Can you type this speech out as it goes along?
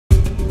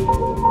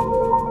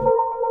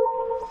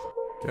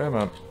Come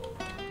on.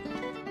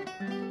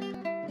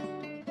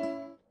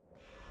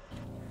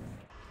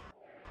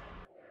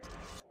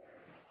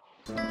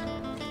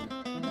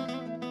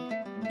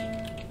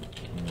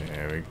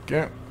 There we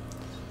go.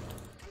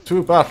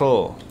 To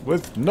battle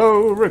with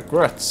no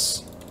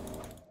regrets.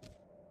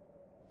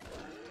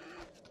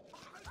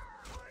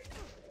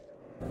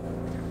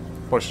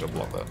 Probably should have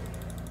blocked that.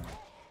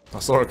 I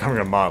saw it coming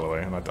a mile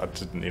away and I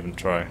didn't even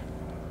try.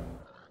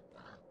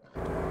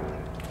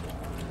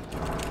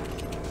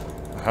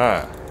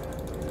 Aha.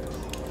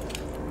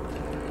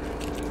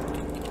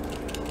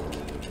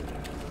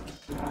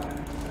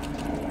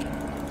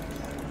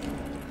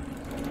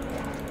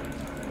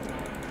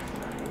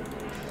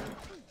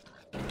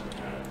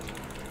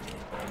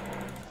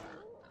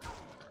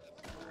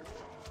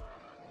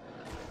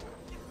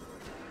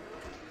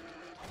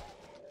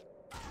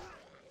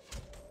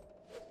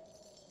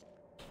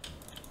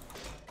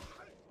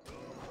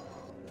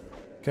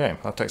 Okay,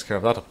 that takes care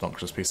of that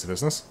obnoxious piece of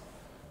business.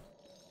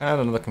 And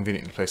another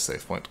conveniently placed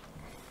save point.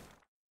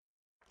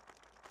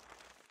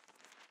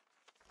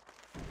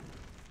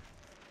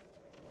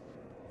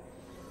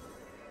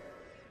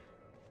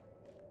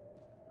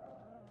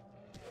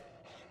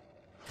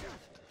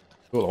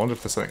 Cool, I wonder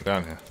if there's something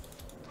down here.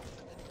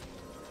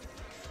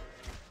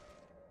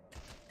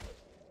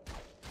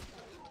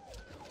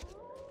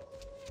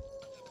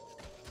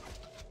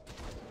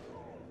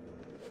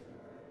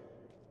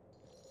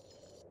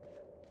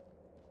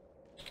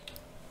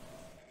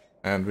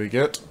 And we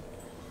get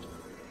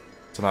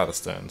some outer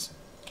stones.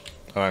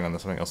 Oh, hang on,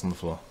 there's something else on the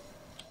floor.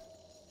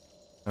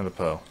 And a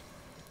pearl.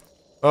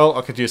 Well,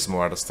 I could use some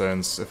more outer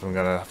stones if I'm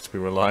gonna have to be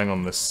relying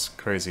on this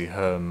crazy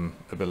Herm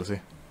ability.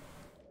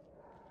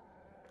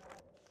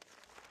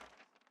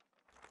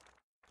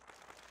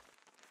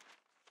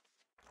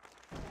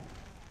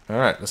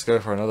 Alright, let's go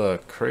for another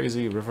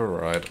crazy river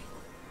ride.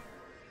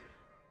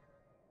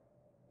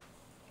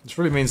 This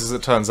really means, as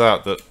it turns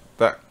out, that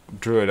that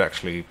druid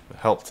actually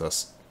helped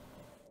us.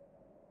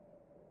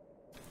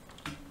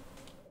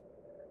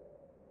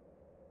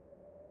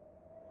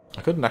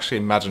 I couldn't actually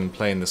imagine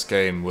playing this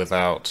game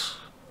without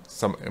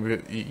some...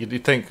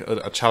 You'd think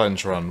a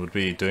challenge run would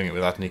be doing it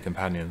without any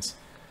companions.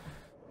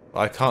 But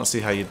I can't see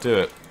how you'd do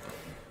it.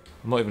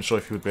 I'm not even sure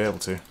if you would be able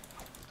to.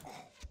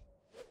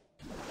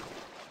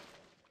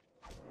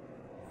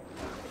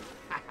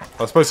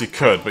 I suppose you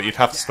could, but you'd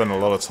have to spend a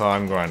lot of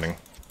time grinding.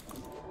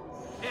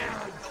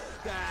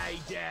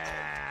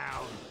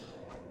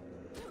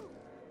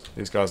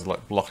 These guys are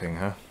like blocking,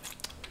 huh?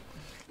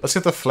 Let's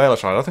get the flail a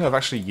try. I don't think I've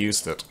actually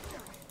used it.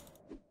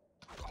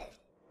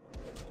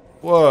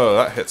 Whoa,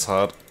 that hits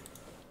hard.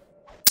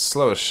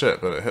 Slow as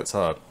shit, but it hits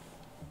hard.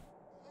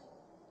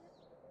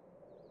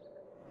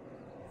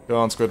 Go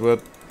on,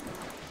 Squidward.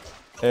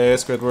 Hey,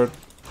 Squidward.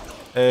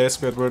 Hey,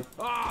 Squidward.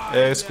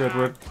 Hey,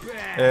 Squidward.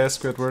 Hey,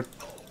 Squidward.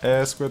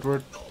 Hey,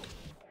 Squidward.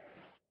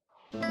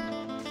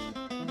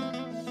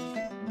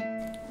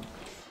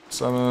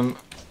 Summon.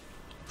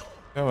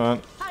 Come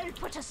on. I'll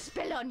put a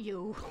spell on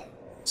you.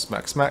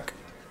 Smack, smack.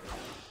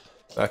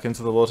 Back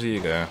into the water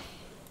you go.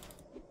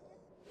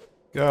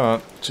 Go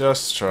on,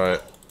 just try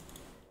it.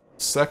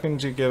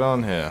 Second you get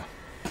on here,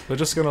 we're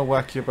just gonna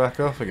whack you back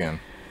off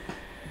again.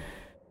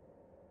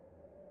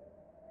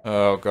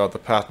 Oh god, the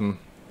pattern.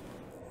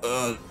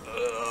 Look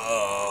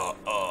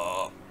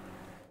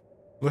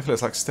at it,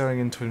 it's like staring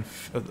into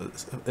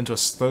a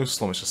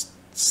snowstorm, it's just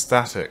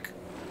static.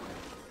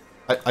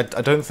 I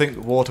don't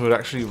think water would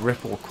actually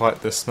ripple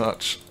quite this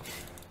much.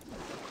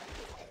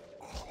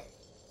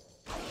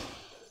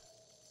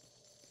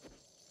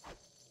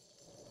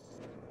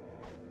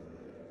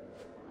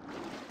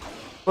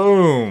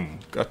 Boom!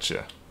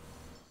 Gotcha.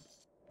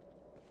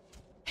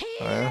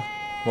 Oh yeah?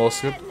 More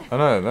squid? Oh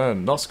no,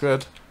 not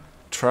squid.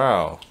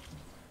 Trow.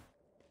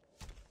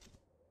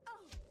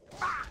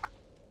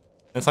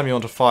 Anytime you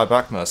want to fire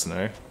back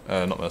mercenary,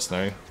 not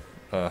mercenary,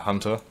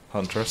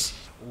 huntress.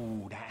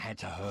 Ooh, that had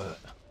to hurt.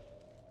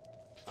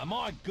 Am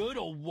I good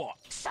or what?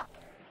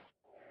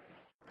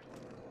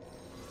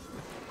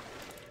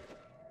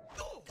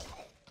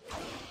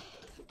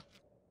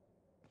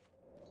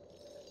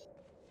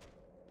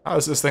 How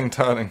is this thing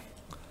turning?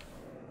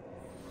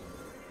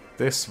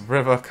 This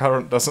river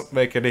current doesn't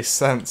make any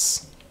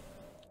sense.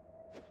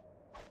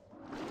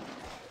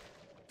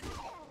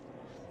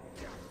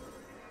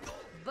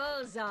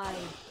 Bullseye.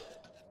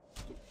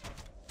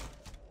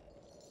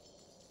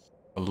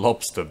 A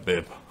lobster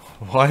bib.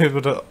 Why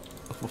would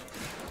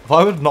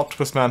an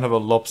octopus man have a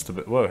lobster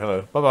bib? Whoa,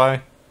 hello.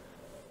 Bye-bye.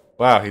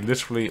 Wow, he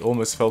literally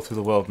almost fell through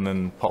the world and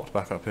then popped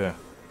back up here.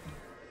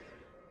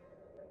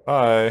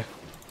 Bye.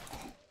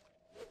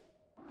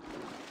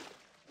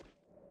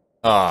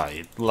 Ah,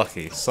 you're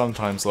lucky.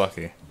 Sometimes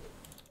lucky.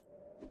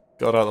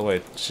 Got out of the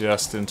way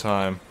just in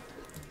time.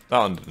 That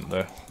one didn't,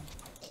 though.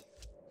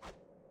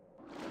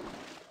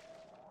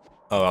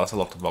 Oh, that's a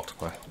lot of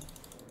octopi.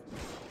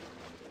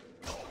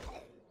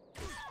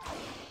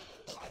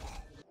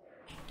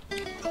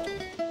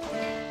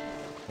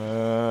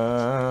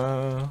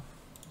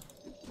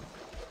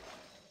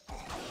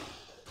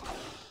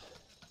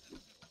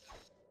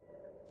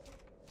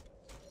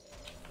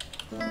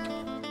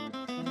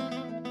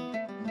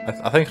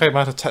 I think I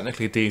might have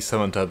technically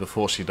de-summoned her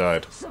before she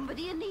died.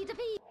 Somebody in need of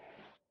eat.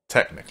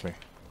 Technically.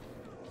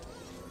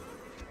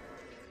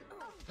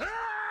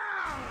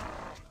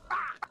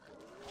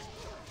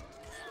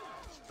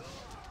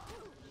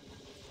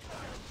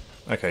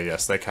 Okay,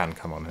 yes, they can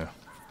come on here.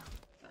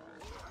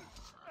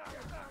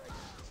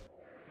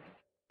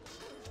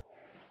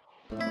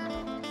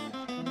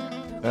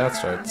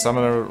 That's right,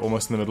 summoner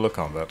almost in the middle of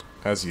combat,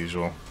 as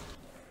usual.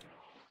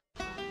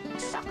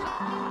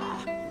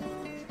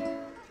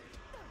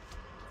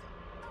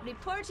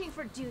 Reporting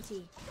for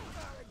duty.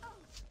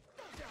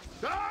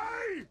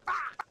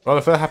 Well,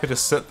 if they're happy to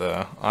sit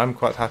there, I'm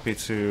quite happy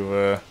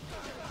to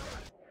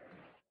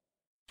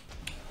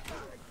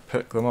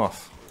pick them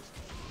off.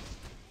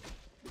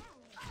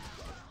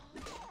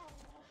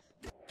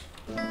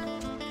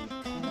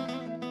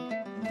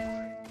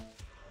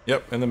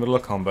 Yep, in the middle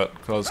of combat,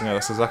 because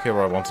that's exactly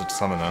where I wanted to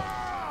summon her.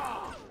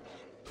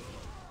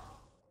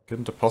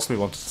 Couldn't have possibly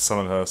wanted to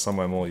summon her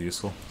somewhere more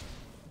useful.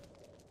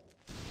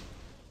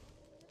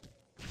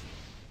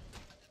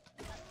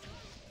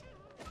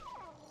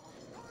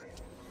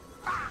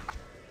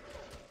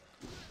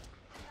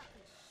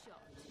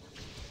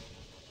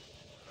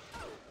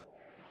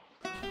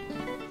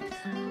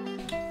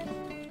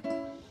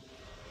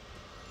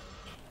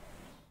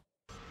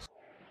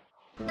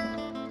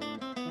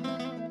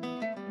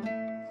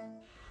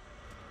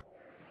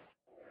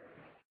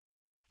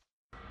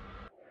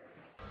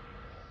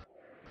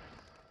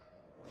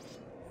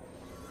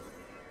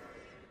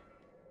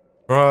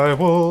 Cry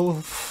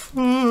wolf,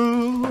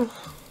 ooh,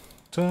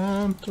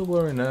 time to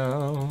worry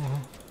now.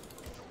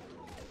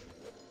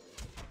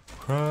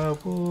 Cry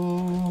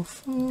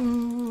wolf,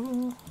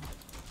 ooh.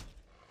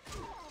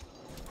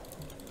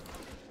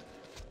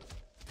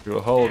 You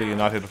will hold a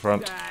united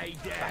front. Stay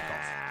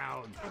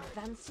down.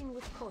 Advancing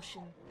with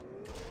caution.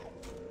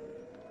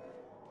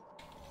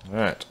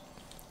 Alright.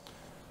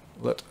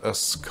 Let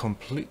us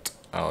complete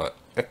our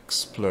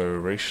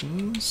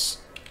explorations.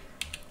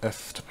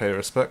 F to pay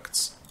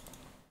respects.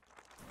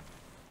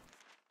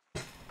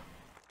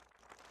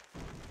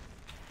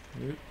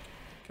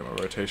 Get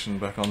my rotation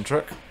back on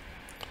track.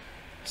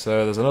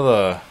 So there's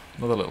another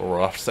little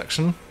raft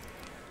section.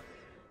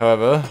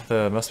 However,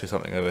 there must be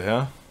something over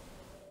here.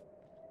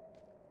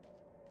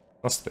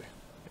 Must be.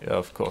 Yeah,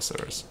 of course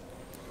there is.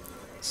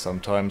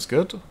 Sometimes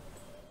good.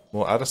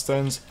 More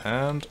Adderstones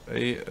and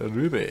a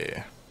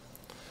ruby.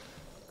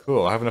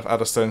 Cool, I have enough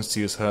Adderstones to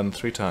use Hearn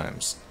 3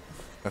 times.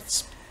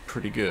 That's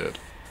pretty good.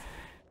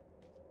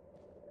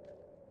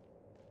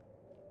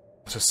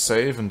 Let us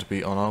save and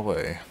be on our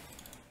way.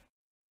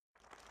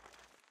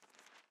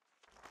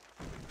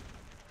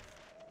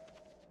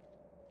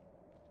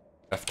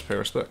 Have to pay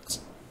respects.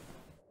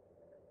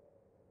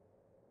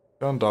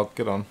 Go on, dog,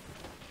 get on.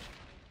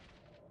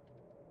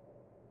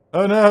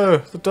 Oh no,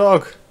 the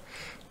dog!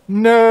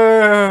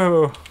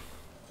 No!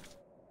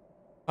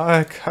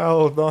 I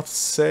cannot not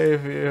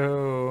save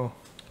you.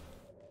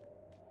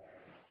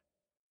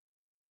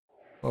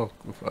 Oh,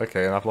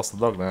 okay, and I've lost the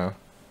dog now.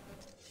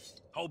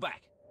 Hold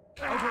back.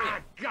 Over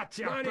here.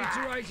 Gotcha! No need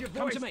to raise your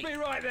voice. to Be me.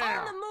 right On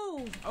there. the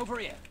move. Over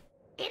here.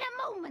 In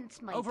a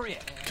moment, my Over here.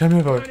 Come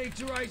here, No boy. need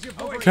to raise your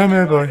voice. Come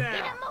here, boy. In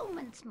a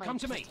moment, my Come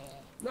to me.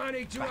 No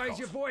need to Back raise off.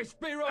 your voice.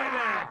 Be right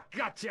there.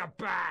 Gotcha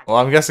back. Well,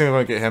 I'm guessing we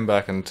won't get him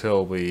back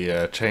until we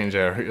change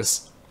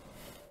areas.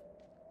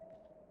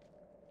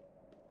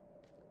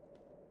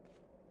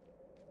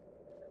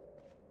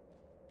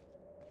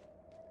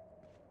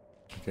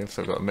 Okay,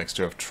 so I've got a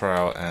mixture of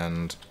trout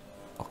and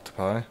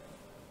octopi.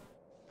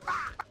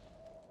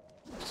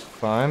 It's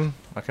fine,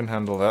 I can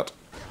handle that.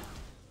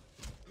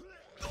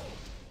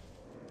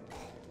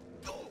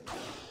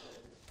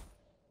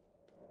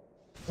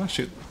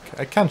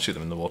 I can shoot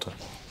them in the water.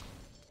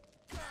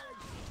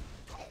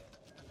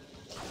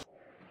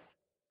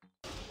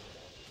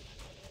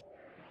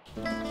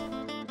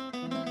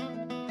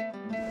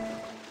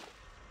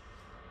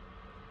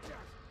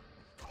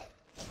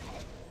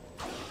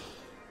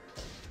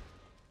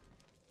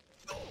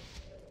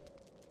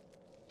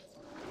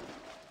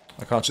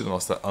 I can't shoot them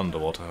whilst they're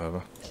underwater,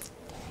 however.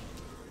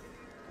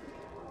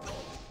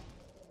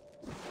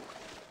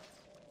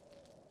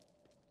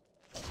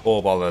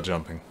 Or while they're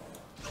jumping.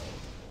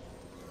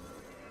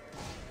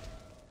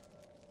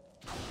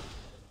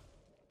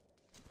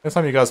 Next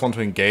time you guys want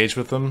to engage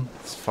with them,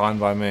 it's fine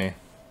by me.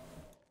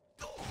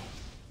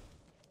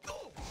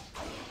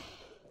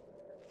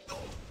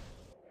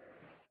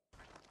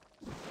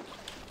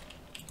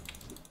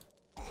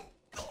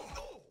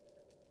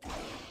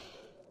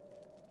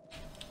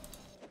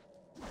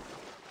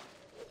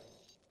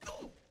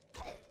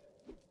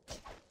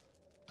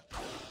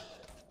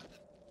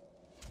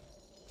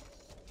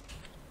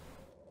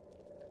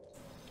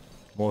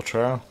 More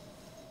trout.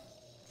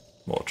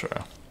 More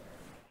trout.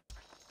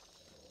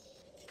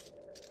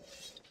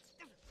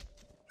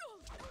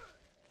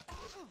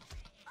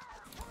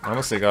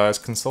 Honestly, guys,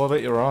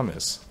 consolidate your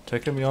armies.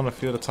 Taking me on a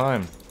few at a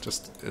time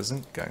just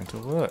isn't going to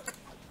work.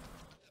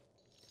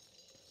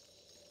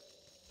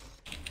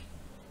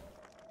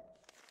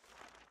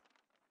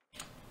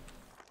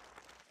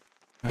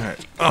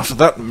 After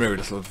that merry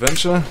little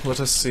adventure, let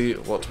us see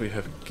what we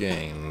have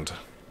gained.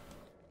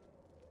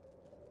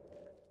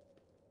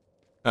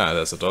 Ah,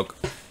 there's a dog.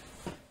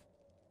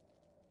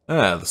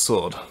 Ah, the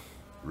sword.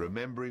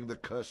 Remembering the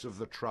curse of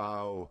the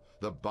Trow,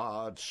 the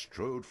bard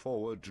strode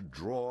forward to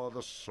draw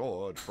the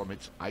sword from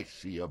its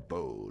icy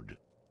abode.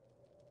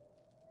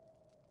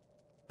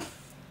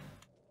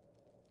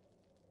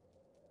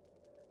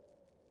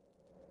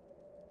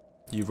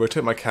 You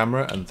rotate my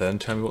camera and then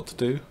tell me what to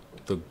do?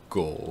 The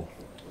gall.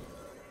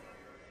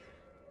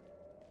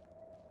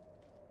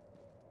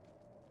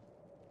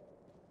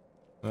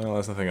 Well,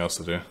 there's nothing else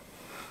to do.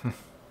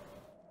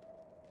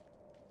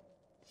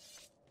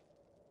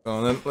 Go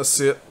on then, let's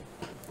see it.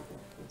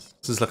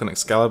 This is like an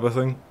Excalibur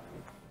thing.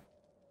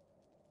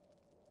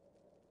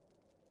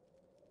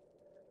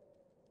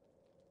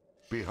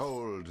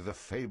 Behold the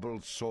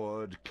fabled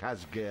sword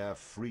Khazgir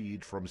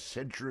freed from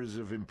centuries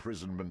of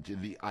imprisonment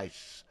in the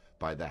ice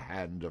by the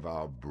hand of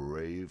our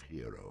brave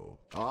hero.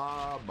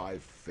 Ah, my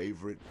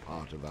favorite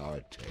part of our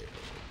tale.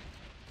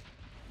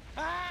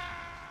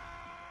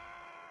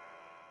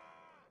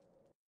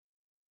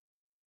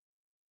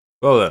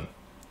 Well then,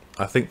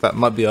 I think that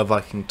might be our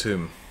Viking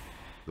tomb.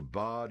 The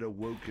bard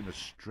awoke in a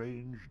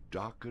strange,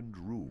 darkened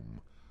room,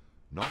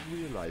 not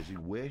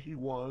realizing where he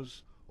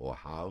was or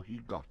how he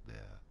got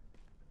there.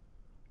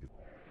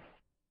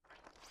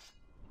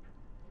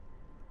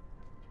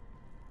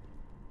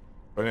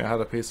 Only I had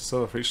a piece of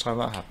silver for each time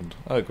that happened.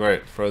 Oh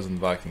great, frozen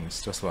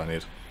Vikings, just what I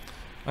need.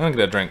 I'm gonna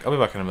get a drink, I'll be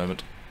back in a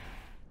moment.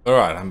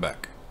 Alright, I'm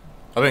back.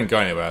 I didn't go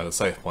anywhere, the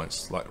safe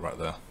point's like right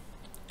there.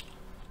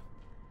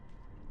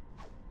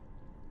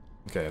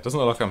 Okay, it doesn't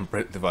look like I'm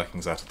breaking the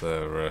Vikings out of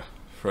their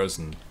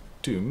frozen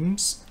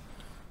tombs,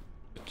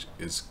 which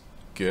is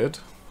good.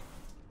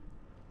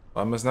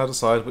 I must now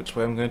decide which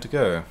way I'm going to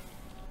go.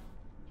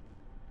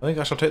 I think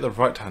I shall take the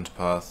right-hand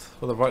path,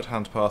 for the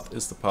right-hand path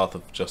is the path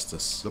of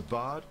justice. The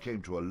bard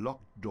came to a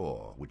locked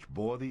door which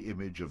bore the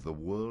image of the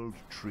world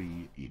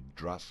tree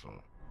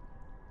Yggdrasil.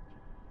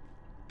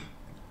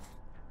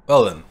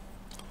 Well then,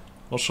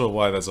 not sure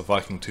why there's a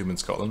Viking tomb in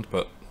Scotland,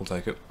 but we'll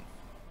take it.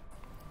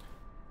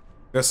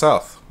 Go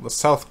south. The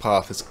south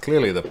path is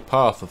clearly the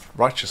path of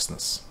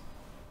righteousness.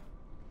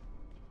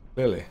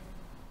 Clearly.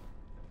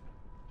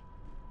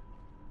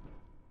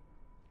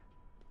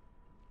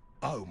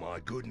 Oh my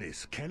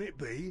goodness, can it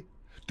be?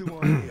 Do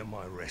I hear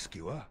my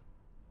rescuer?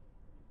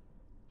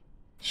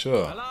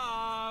 Sure.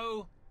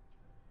 Hello?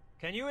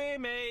 Can you hear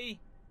me?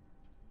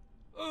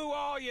 Who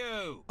are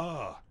you?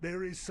 Ah,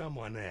 there is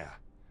someone there.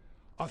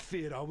 I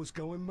feared I was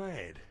going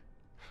mad.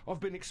 I've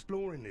been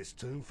exploring this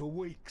tomb for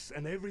weeks,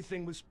 and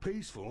everything was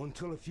peaceful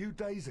until a few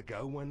days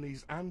ago when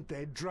these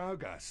undead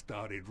Draugr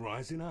started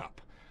rising up.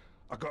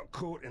 I got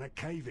caught in a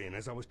cave-in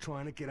as I was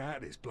trying to get out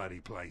of this bloody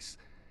place.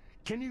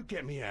 Can you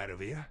get me out of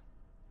here?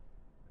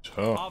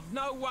 Sure. I've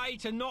no way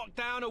to knock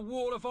down a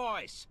wall of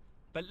ice,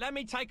 but let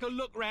me take a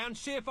look round,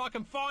 see if I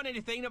can find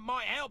anything that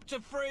might help to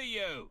free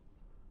you.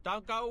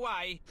 Don't go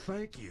away.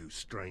 Thank you,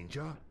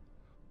 stranger.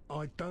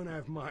 I don't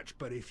have much,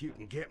 but if you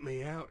can get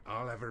me out,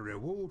 I'll have a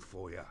reward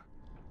for you.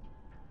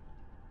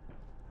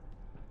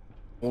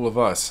 All of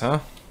us, huh?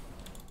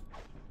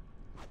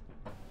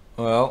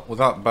 Well,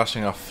 without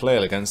bashing our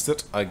flail against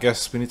it, I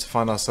guess we need to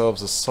find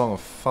ourselves a Song of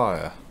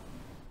Fire.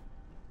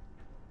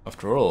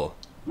 After all,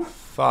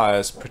 fire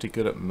is pretty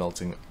good at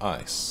melting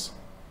ice.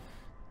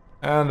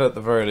 And at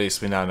the very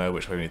least, we now know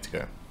which way we need to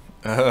go.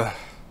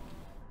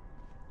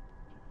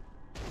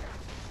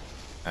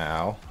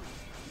 Ow.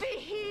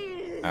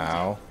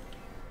 Ow.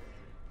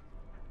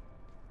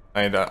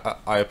 I mean,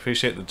 I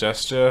appreciate the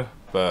gesture,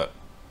 but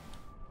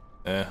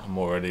I'm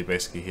already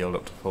basically healed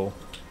up to full.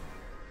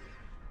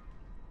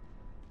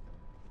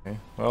 Okay.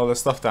 Well,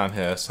 there's stuff down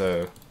here,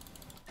 so...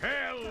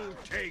 Hell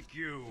take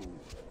you!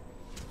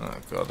 Oh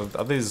god,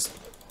 are these...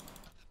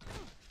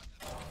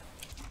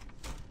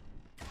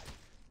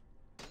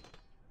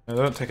 They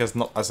don't take as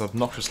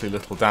obnoxiously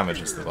little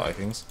damage as the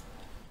Vikings.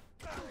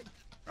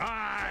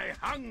 I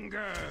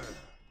hunger!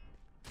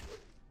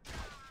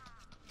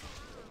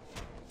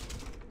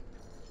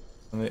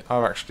 And they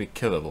are actually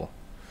killable.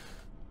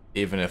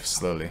 Even if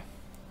slowly.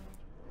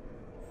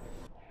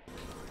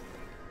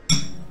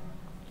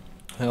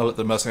 I'll let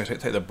the mercenary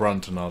take the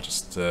brunt and I'll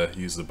just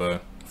use the bow.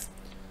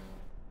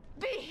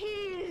 Be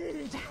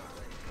healed!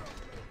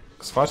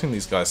 Because fighting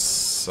these guys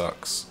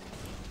sucks.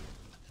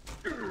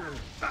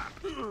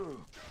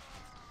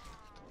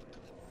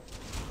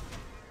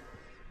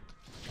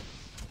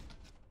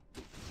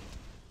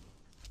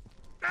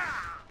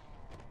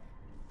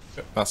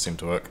 Yep, that seemed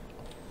to work.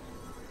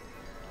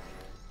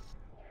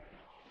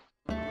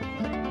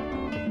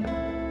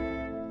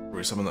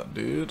 Resummon that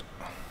dude.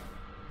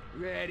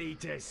 Ready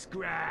to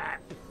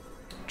scrap!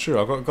 True,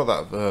 I've got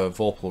that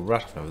Vorpal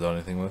rat I've never done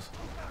anything with.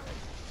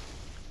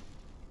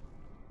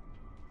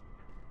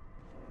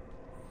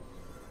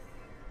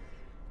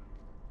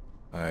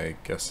 I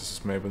guess this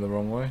is maybe the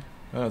wrong way.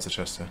 Oh, there's a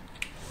chest here.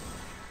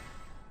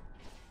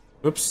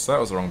 Oops, that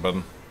was the wrong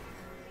button.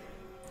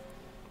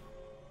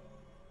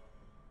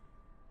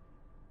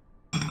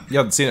 You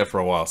hadn't seen it for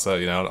a while, so,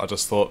 you know, I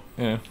just thought,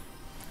 yeah,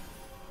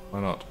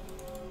 why not?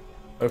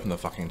 Open the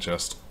fucking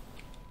chest.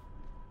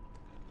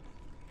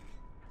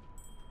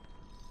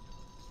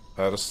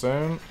 Powder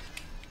stone,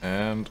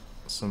 and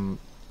some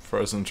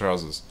frozen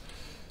trousers.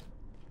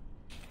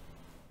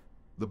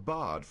 The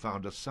bard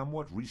found a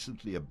somewhat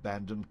recently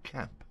abandoned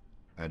camp,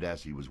 and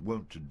as he was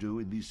wont to do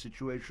in these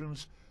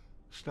situations,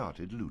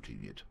 started looting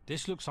it.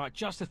 This looks like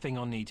just the thing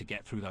I need to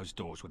get through those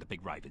doors with the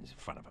big ravens in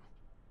front of them.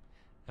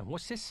 And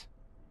what's this?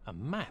 A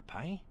map,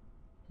 eh?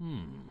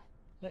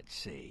 Let's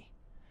see.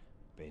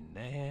 Been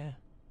there,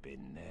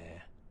 been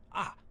there.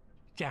 Ah,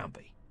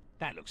 Downby.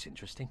 That looks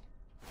interesting.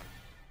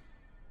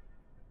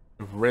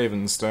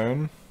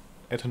 Ravenstone,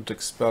 800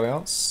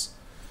 experience,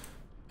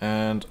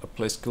 and a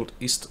place called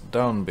East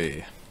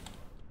Downby.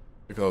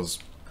 Because,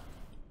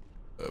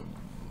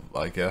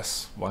 I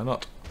guess, why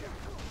not?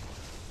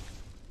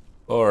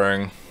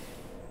 Boring.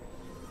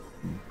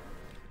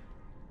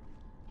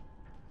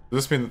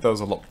 Does this mean that there was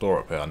a locked door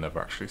up here? I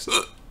never actually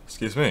saw.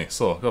 Excuse me,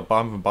 saw. Got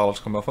banned from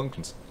biological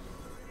malfunctions.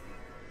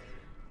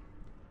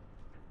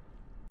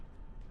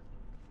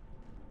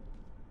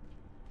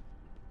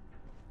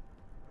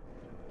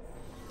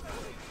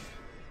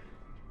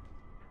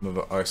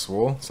 Another ice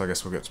wall, so I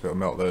guess we'll get to be able to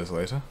melt those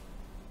later.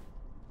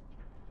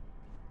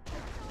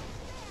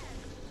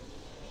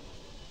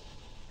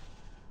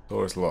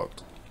 Door is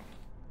locked.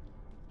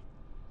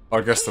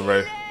 I guess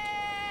the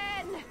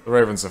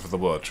ravens are for the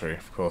word tree,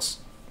 of course.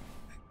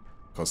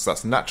 Because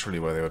that's naturally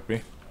where they would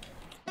be.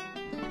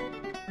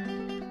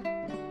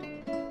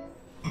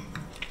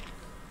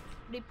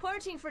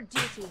 Reporting for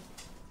duty.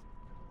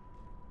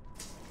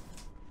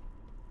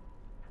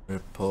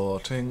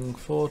 Reporting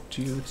for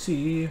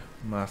duty.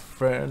 My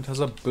friend has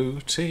a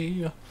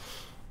booty.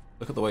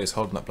 Look at the way he's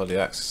holding that bloody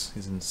axe.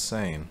 He's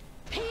insane.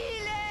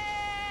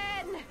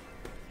 Healing!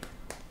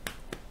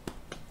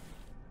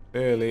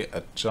 Clearly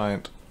a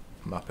giant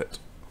muppet.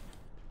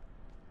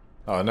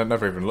 Oh, I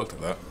never even looked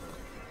at that.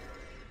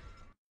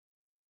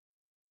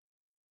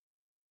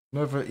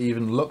 Never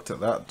even looked at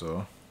that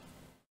door.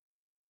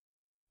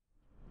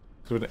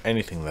 Could have been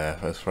anything there,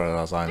 as far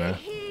as I know.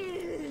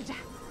 Healed!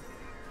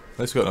 At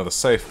least we got another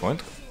save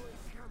point.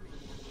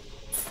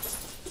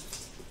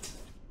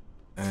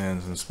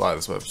 And some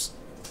spider's webs.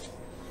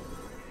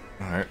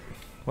 Alright.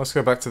 Let's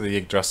go back to the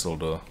Yggdrasil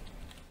door.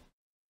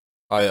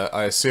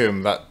 I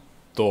assume that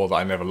door that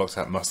I never looked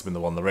at must have been the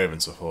one the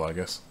ravens were for, I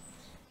guess.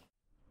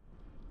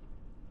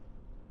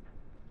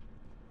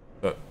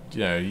 But, you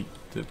know,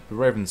 the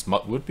ravens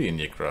would be in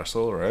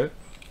Yggdrasil, right?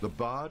 The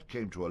bard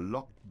came to a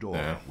locked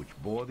door which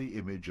bore the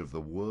image of the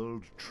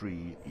world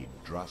tree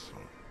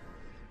Yggdrasil.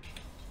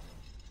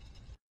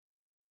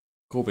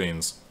 Cool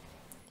beans.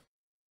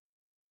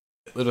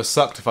 It would have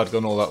sucked if I'd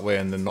gone all that way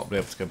and then not be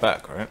able to go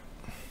back, right?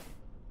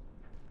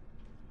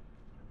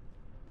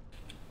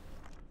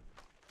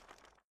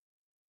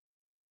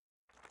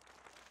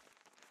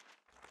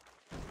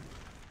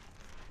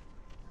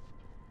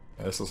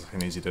 Yeah, this looks like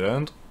an easy to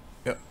end.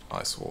 Yep,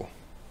 ice wall.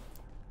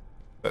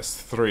 That's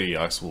 3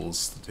 ice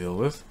walls to deal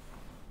with.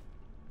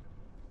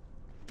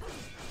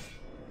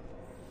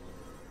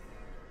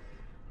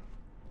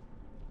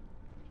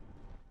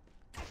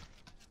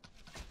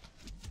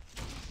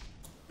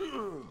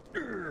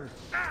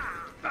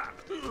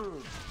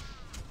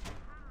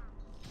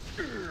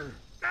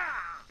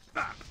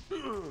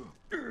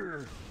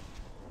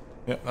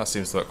 Yep, that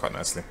seems to work quite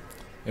nicely.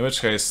 In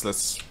which case,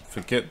 let's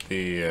forget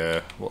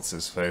the, what's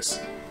his face.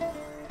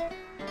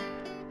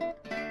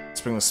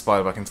 Let's bring the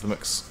spider back into the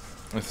mix.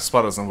 If the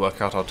spider doesn't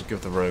work out, I'll have to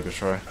give the rogue a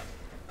try.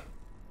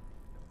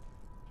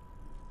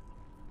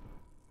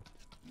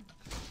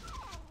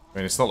 I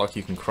mean, it's not like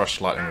you can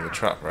crush lightning with a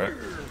trap, right?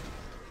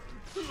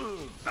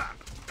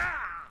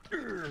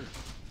 Am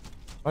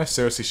I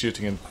seriously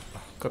shooting him?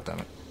 Oh, God damn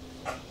it.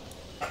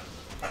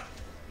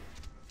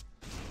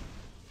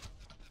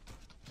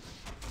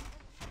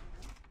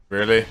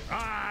 Really?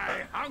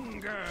 I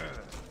hunger.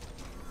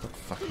 God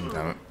fucking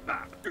damn it.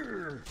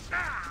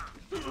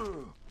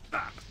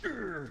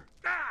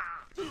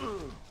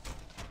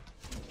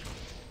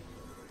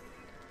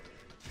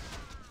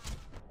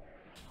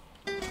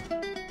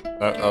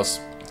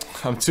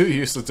 I'm too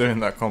used to doing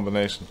that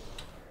combination.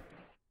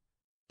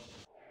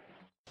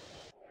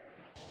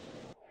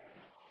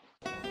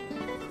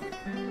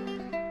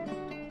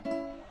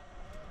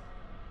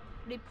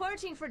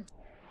 Reporting for...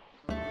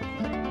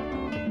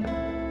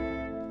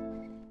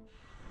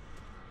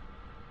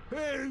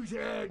 Whose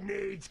head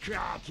needs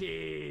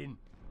cracking?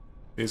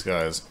 These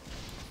guys.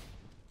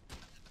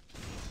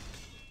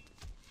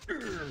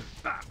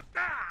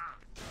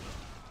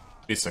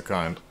 Be so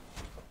kind.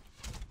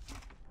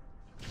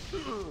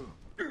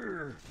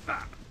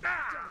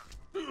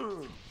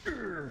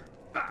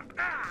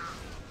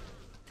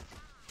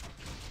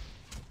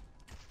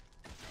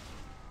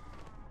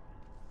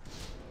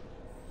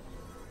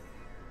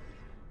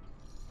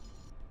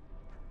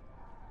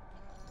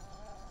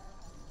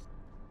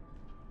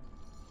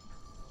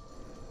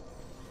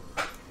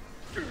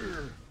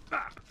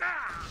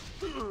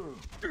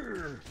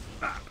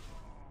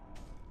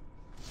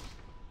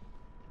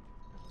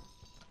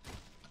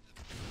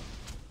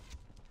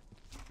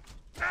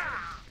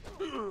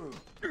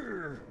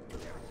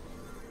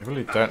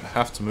 really don't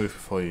have to move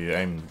before you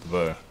aim the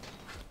bow.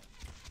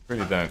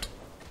 Really don't.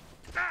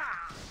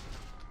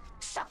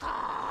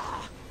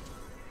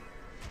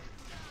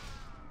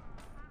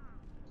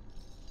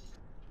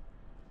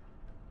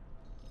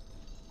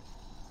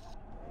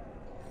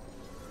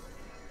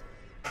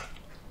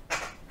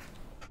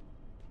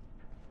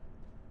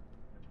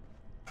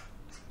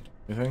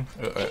 Anything?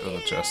 Oh,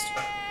 the chest.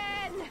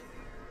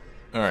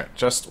 Alright,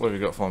 chest, what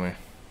have you got for me?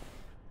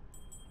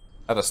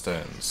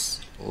 Adderstones.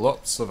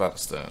 Lots of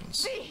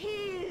adderstones. Be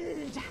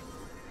healed.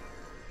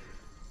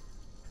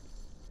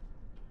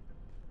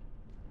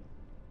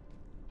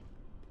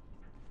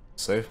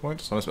 Save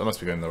point? So I must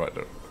be going the right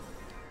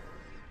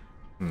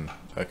direction.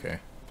 Okay.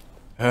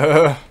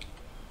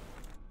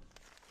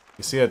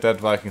 You see a dead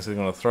Viking sitting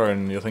on a throne,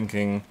 and you're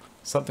thinking,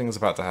 something is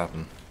about to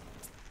happen.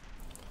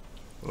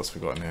 What else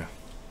have we got in here?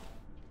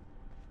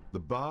 The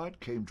bard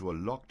came to a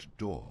locked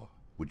door,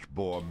 which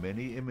bore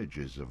many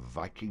images of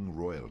Viking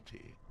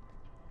royalty.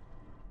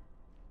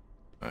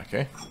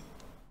 Okay.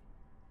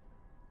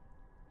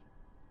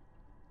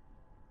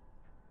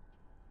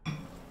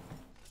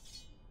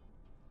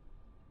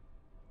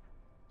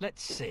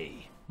 Let's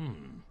see.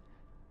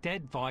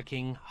 Dead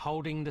Viking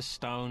holding the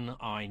stone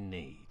I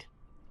need.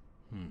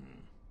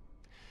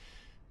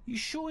 You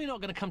sure you're not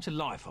going to come to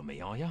life on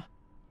me, are you?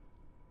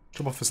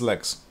 Chop off his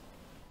legs.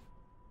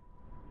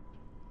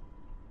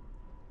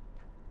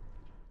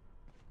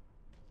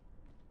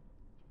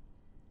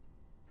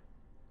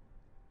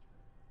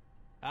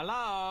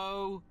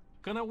 Hello?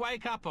 Gonna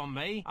wake up on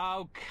me?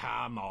 Oh,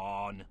 come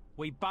on.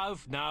 We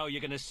both know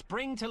you're gonna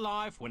spring to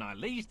life when I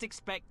least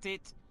expect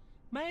it.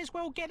 May as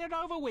well get it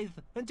over with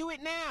and do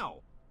it now.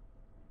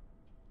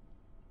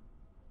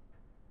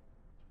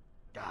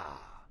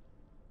 Ah,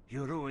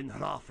 you ruined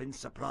Hrafn's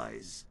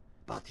surprise,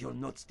 but you'll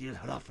not steal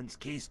Hrafn's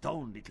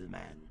keystone, little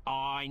man.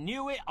 I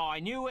knew it, I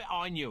knew it,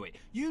 I knew it.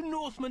 You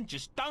Northmen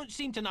just don't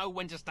seem to know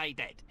when to stay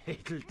dead.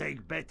 It'll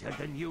take better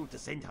than you to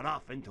send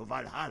Hrafn to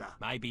Valhalla.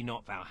 Maybe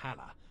not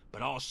Valhalla,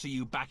 but I'll see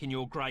you back in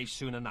your grave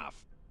soon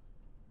enough.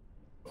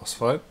 Boss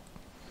fight.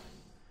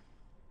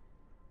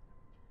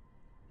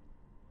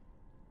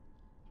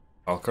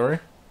 Valkyrie.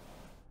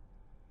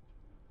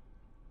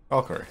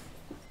 Valkyrie.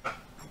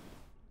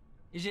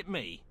 Is it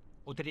me,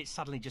 or did it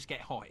suddenly just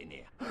get hot in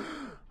here?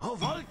 Oh,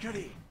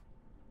 Valkyrie!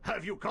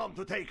 Have you come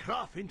to take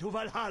Hrafn to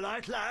Valhalla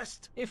at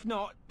last? If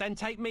not, then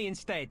take me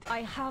instead.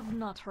 I have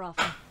not,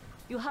 Hrafn.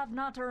 You have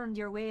not earned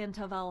your way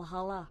into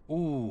Valhalla.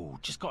 Ooh,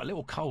 just got a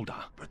little colder.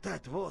 But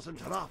that wasn't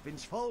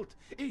Hrafn's fault.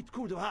 It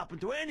could have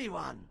happened to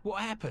anyone.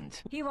 What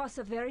happened? He was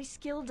a very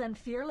skilled and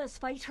fearless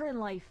fighter in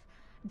life,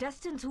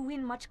 destined to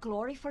win much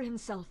glory for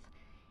himself.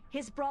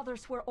 His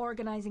brothers were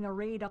organizing a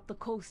raid up the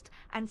coast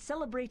and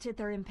celebrated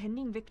their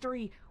impending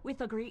victory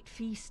with a great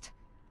feast.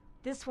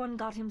 This one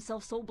got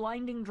himself so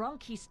blinding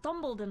drunk he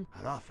stumbled and...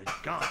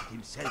 Hrafn guarded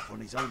himself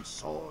on his own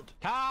sword.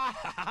 Ha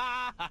ha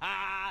ha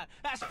ha!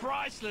 That's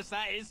priceless,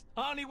 that is.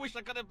 I only wish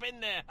I could have been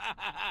there.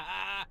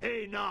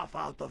 Enough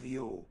out of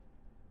you.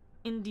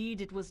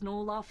 Indeed, it was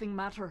no laughing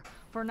matter,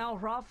 for now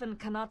Hrafn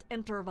cannot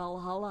enter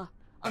Valhalla.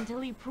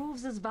 Until he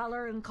proves his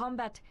valor in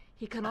combat,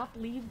 he cannot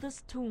leave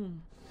this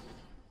tomb.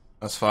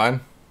 That's fine.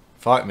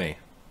 Fight me.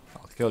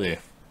 I'll kill you.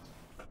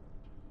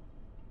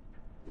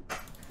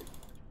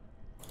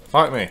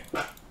 Fight me.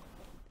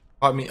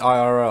 Fight me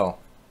IRL.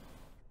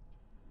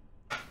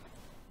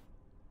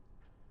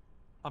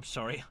 I'm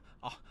sorry.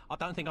 I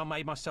don't think I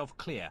made myself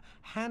clear.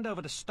 Hand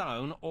over the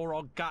stone or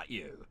I'll gut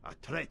you. A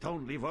threat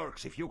only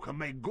works if you can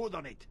make good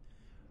on it.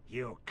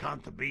 You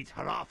can't beat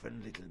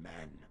Hrafn, little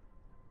man.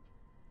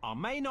 I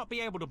may not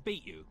be able to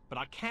beat you, but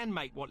I can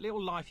make what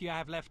little life you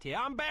have left here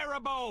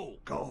unbearable!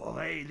 Go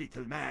away,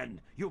 little man.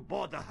 You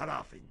bother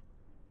Hrafn.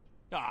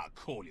 Ah,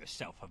 call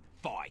yourself a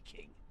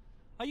Viking.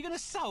 Are you going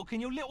to sulk in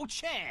your little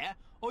chair,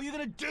 or are you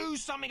going to do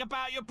something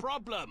about your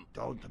problem?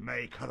 Don't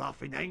make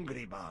Hrafn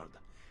angry, Bard.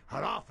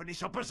 Hrafn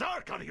is a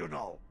berserker, you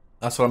know.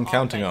 That's what I'm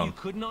counting on. You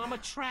couldn't arm a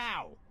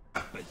trowel.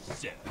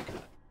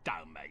 Berserker.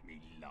 Don't make me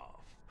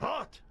laugh.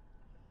 What?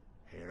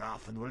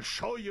 Hrafn will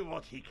show you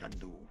what he can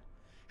do.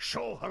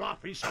 Show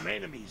Hrafn some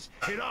enemies.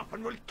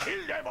 Hrafn will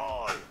kill them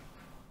all.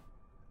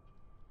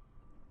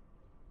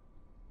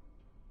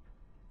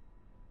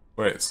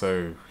 Wait,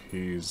 so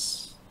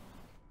he's...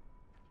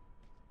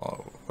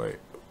 Oh, wait.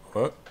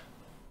 What?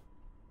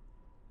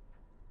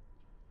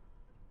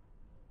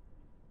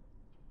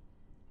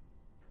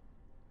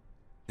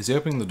 Is he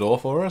opening the door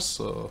for us?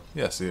 Or...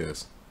 Yes, he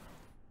is.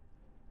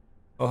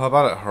 Well, how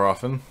about it,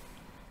 Hrafn?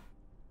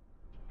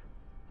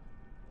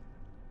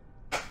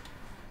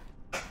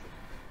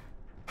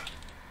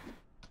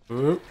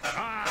 Oop.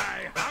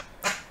 Hang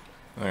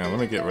on, let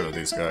me get rid of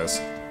these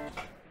guys.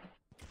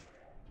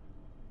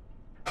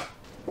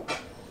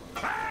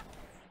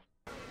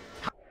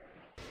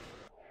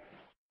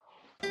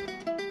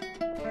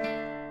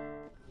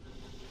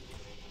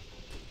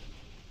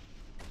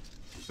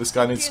 This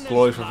guy needs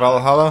glory for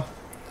Valhalla.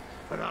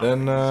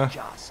 Then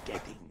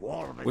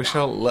we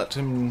shall let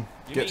him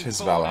get his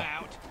valor.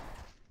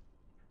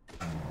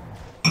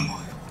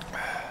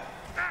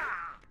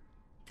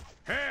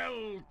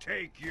 Hell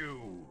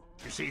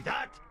You see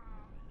that?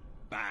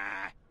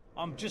 Bah!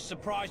 I'm just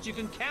surprised you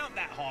can count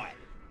that high.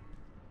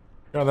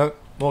 Go on then.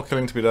 More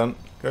killing to be done.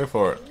 Go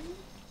for it.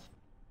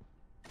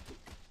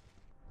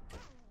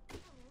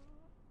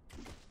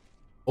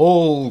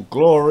 All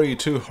glory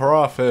to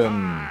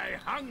Hrafn. I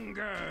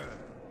hunger.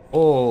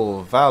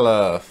 All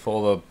valor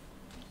for the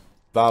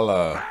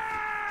valor.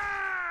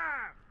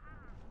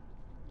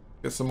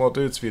 Get some more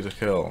dudes for you to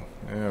kill.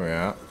 There we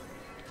are.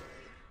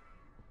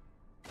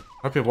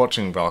 Hope you're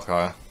watching,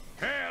 Valkyrie.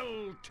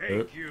 Hell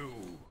take you.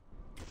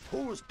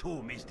 Whose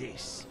tomb is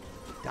this?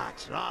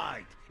 That's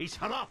right. It's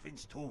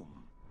Hrafn's tomb.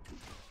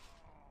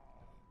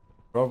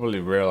 Probably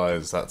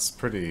realize that's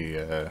pretty.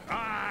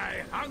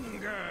 I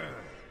hunger.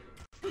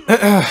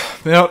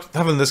 You know,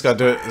 having this guy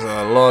do it is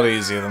a lot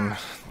easier than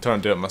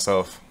trying to do it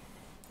myself.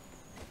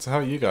 So how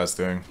are you guys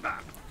doing?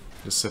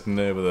 Just sitting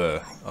there with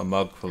a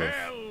mug full of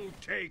Hell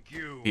take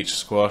you. peach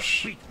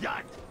squash. Beat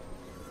that.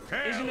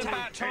 Isn't it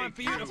about time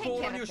for you to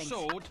fall on your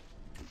sword?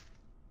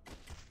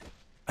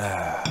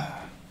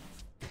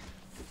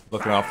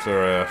 Looking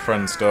after a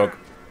friend's dog.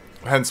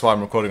 Hence why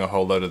I'm recording a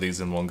whole load of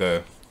these in one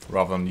go,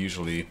 rather than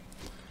usually.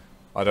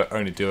 I don't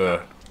only do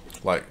a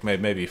like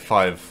maybe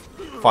five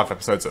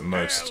episodes at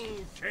most. Hell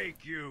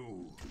take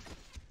you.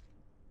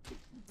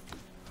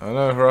 I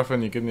know,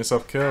 Hrafn, you're getting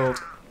yourself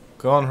killed.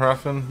 Go on,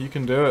 Hrafn, you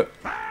can do it.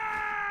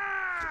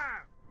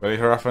 Ready,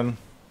 Hrafn?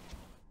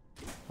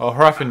 Oh,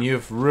 Hrafn,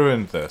 you've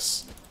ruined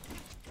this.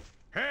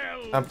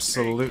 Hell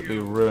Absolutely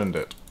ruined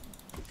it.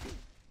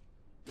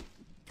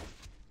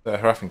 There,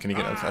 Hrafn, can you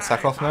get an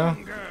attack off now?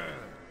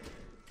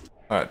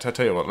 Alright,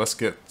 tell you what, let's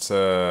get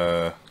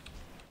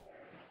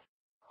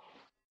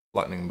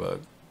Lightning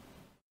Bug.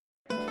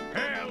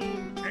 Hell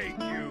take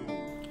you.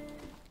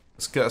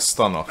 Let's get a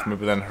stun off,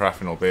 maybe then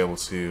Hrafn will be able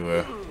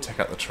to take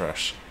out the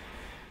trash.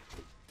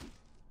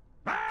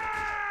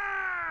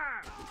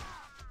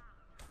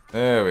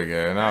 There we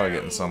go, now we're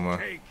getting somewhere.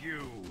 Take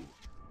you.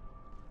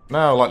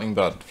 Now Lightning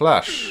Bud,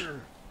 Flash!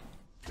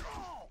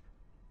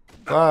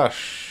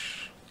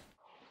 Flash!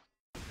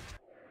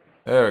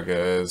 There it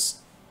goes.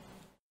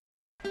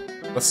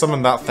 Let's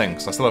summon that thing,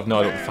 because I still have no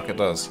idea what the fuck it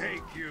does.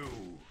 Take you.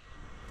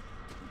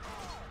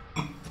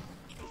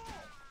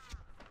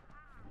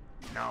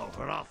 Now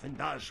Hrafn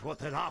does what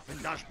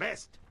Hrafn does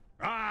best.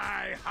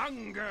 I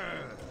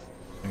hunger.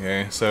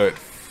 Okay, so it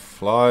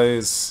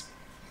flies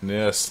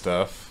near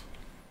stuff.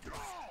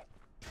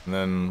 And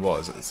then,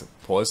 what is it? Is it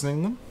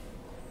poisoning them?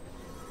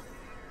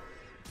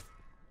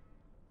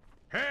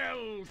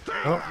 Hell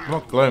take Oh,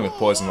 not glowing with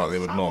poison like they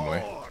would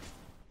normally.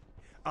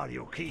 Are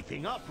you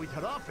keeping up with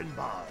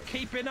Hrafnbard?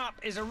 Keeping up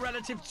is a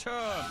relative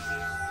term.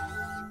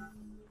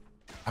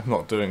 I'm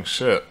not doing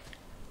shit.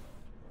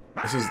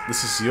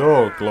 This is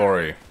your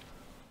glory.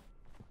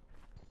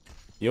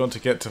 You want to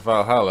get to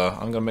Valhalla,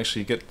 I'm gonna make sure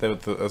you get there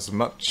with as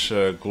much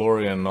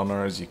glory and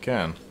honor as you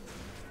can.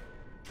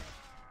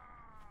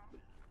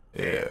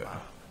 Yeah.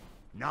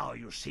 Now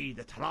you see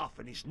that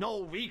Hrafn is no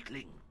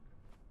weakling.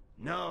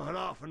 Now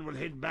Hrafn will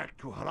head back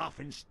to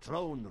Hrafn's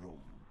throne room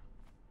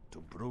to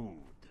brood.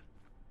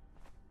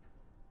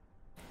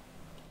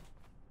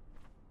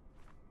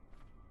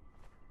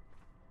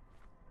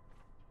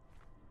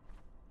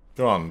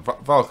 Go on,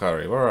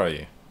 Valkyrie, where are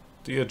you?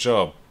 Do your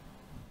job.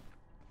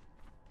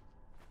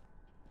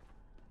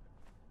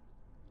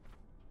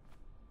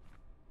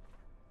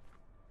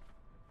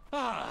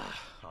 Ah,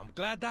 I'm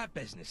glad that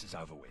business is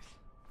over with.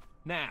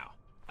 Now,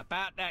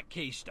 about that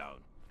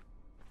keystone.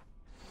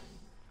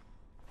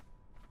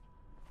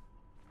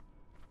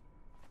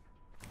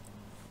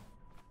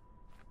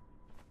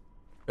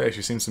 Hey,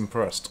 she seems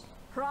impressed.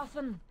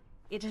 Hrafn,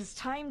 it is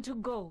time to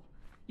go.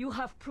 You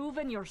have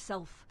proven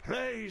yourself.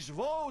 Praise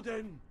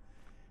Woden!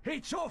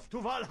 It's off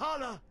to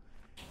Valhalla!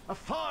 A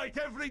fight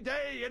every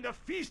day and a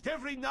feast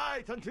every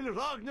night until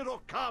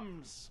Ragnarok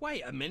comes!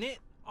 Wait a minute.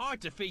 I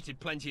defeated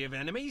plenty of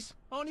enemies.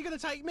 Aren't you going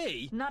to take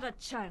me? Not a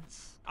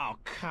chance. Oh,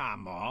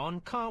 come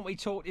on. Can't we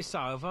talk this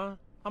over?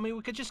 I mean,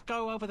 we could just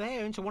go over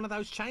there into one of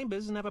those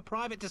chambers and have a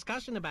private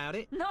discussion about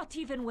it. Not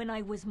even when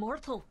I was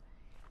mortal.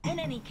 In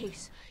any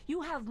case,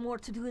 you have more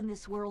to do in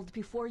this world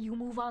before you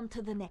move on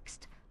to the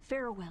next.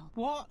 Farewell.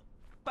 What?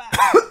 But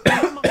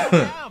I'm not getting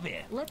out of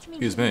here. Let me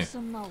Excuse give me. you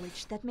some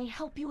knowledge that may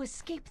help you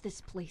escape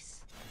this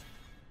place.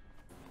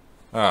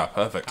 Ah,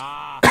 perfect.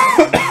 Ah,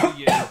 I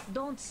knew you.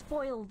 Don't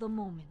spoil the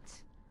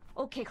moment.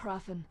 Okay,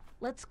 Hrafn,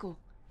 let's go.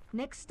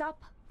 Next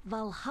stop,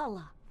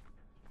 Valhalla.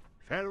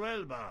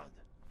 Farewell, Bard.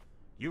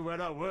 You were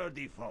a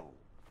worthy foe,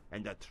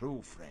 and a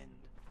true friend.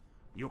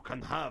 You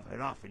can have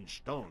Hrafn's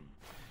stone.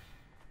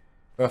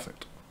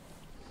 Perfect.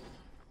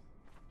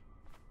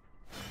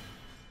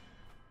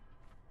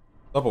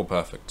 Double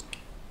perfect.